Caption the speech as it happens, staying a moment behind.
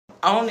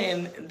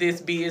owning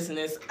this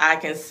business, I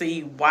can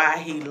see why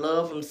he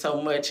loved them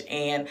so much.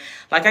 And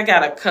like, I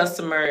got a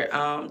customer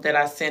that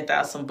I sent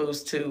out some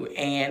boots to,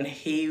 and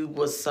he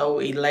was so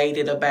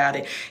elated about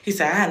it. He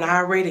said, I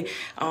already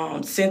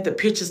sent the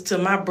pictures to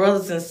my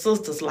brothers and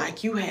sisters.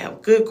 Like, you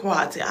have good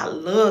quality. I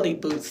love these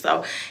boots.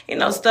 So, you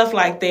know, stuff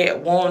like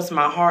that warms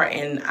my heart,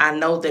 and I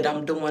know that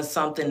I'm doing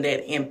something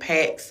that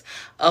impacts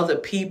other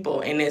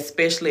people, and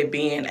especially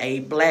being a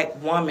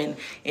Black woman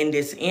in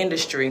this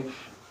industry.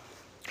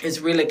 It's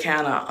really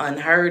kind of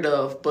unheard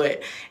of,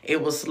 but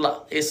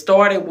it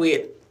started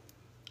with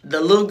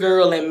the little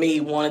girl in me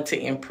wanted to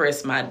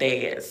impress my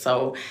dad.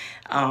 So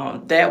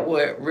that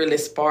would really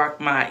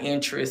spark my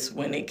interest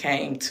when it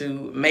came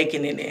to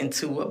making it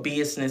into a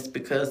business,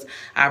 because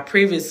I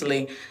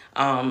previously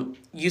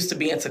used to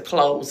be into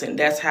clothes, and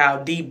that's how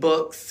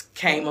D-Bucks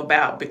came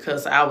about,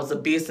 because I was a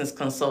business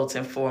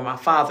consultant for my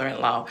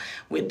father-in-law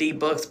with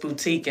D-Bucks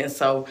Boutique. And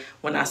so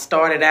when I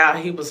started out,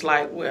 he was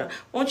like, well,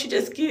 won't you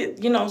just get,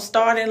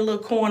 start in a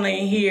little corner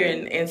in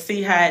here and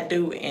see how it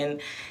do. And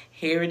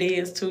here it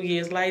is 2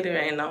 years later,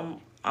 and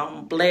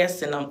I'm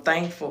blessed and I'm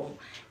thankful,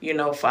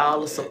 for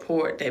all the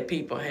support that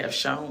people have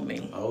shown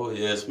me. Oh,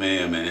 yes,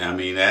 ma'am. And I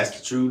mean, that's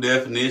the true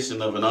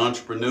definition of an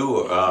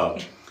entrepreneur.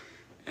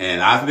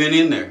 And I've been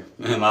in there,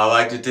 and I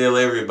like to tell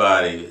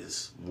everybody,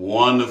 it's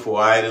wonderful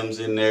items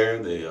in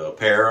there. The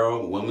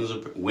apparel,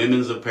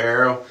 women's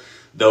apparel,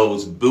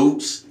 those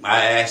boots.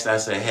 I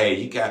said,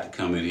 hey, you got to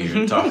come in here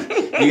and talk.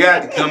 You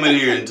got to come in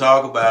here and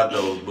talk about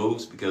those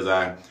boots, because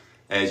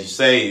as you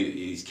say,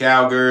 these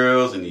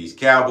cowgirls and these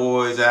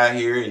cowboys out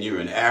here, and you're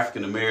an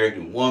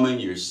African-American woman,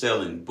 you're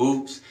selling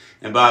boots.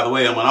 And by the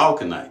way, I'm an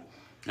Alconite.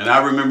 And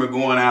I remember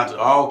going out to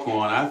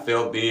Alcorn. I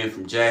felt, being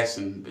from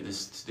Jackson,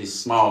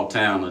 this small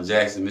town of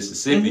Jackson,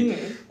 Mississippi.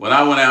 When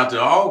I went out to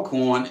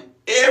Alcorn,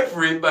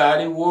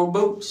 everybody wore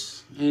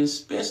boots, and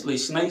especially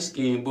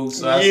snakeskin boots.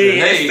 So I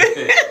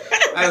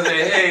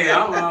said,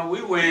 hey,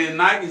 we wearing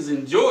Nikes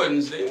and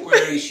Jordans. They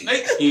wearing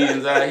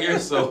snakeskins out here.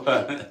 So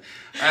I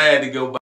had to go buy